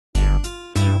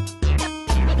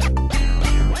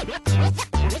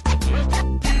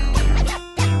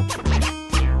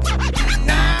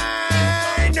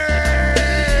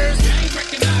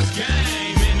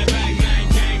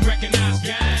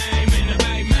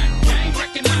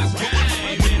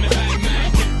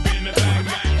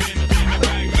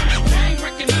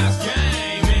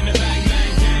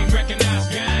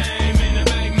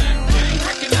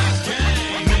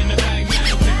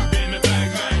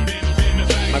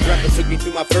Papa took me to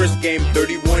my first game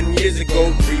 31 years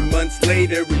ago. 3 months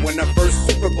later, we won our first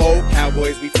Super Bowl.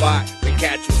 Cowboys, we fought, the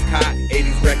catch was caught.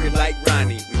 80s record like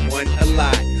Ronnie, we won a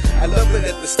lot. I love it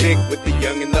at the stick with the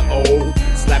young and the old.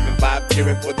 Slapping 5,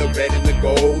 cheering for the red and the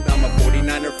gold. I'm a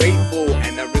 49er faithful,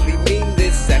 and I really mean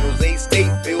this. San Jose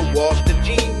State, Bill Walsh, the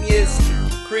genius.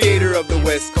 Creator of the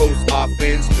West Coast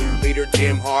offense. New leader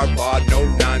Jim Harbaugh, no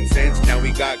nonsense. Now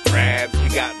we got Crabs, we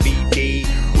got BD.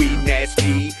 We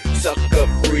nasty, sucker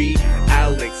free.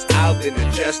 Alex, Alvin,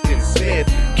 and Justin Smith.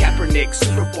 Kaepernick,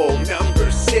 Super Bowl number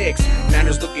 6.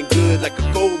 Niners looking good like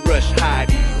a gold rush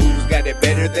hottie. Who's got it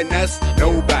better than us?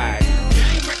 Nobody.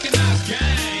 Gang recognize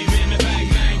game in the bag,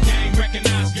 man. Gang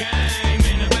recognize game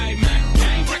in the bag, man.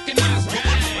 Gang recognize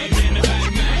game in the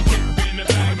bag, man. In the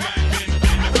bag, man.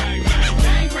 In the bag, man.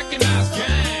 Gang recognize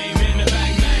game in the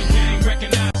bag, man. Gang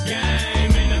recognize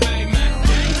game in the bag, man.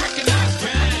 Gang recognize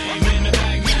game in the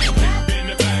bag, man. In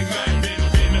the bag, man.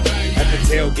 In the bag, man. At the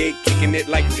tailgate, kicking it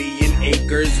like Lee and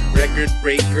Akers. Record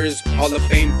breakers, Hall of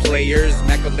Fame players.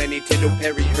 McElhenney, Tito,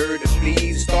 Perry, heard of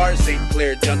these stars. St.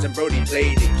 Clair, Johnson, Brody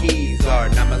played the keys. Are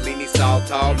Namalini,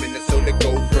 Saltall, Minnesota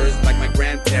Gophers. Like my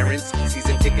grandparents,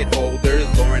 season ticket holders.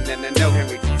 Lauren and Annelle can't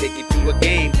wait to take you to a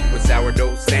game with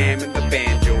Sourdough Sam and the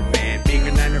Banjo Man. Being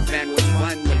a Niner fan was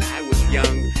fun when I was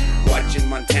young. Watching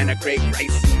Montana, Craig,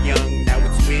 Rice, and Young. Now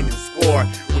it's win and score.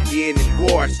 Wiggy and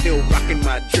Gore. Still rocking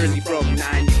my jersey from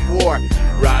 '94.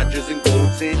 Rodgers and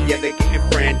Goldson, yeah, they getting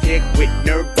frantic.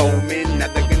 Whitner, Bowman, now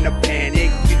they're gonna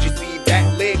panic. Did you see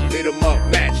that lick? Lit 'em up,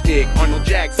 matchstick. Arnold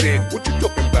Jackson, what you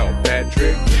talking about,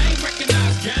 Patrick?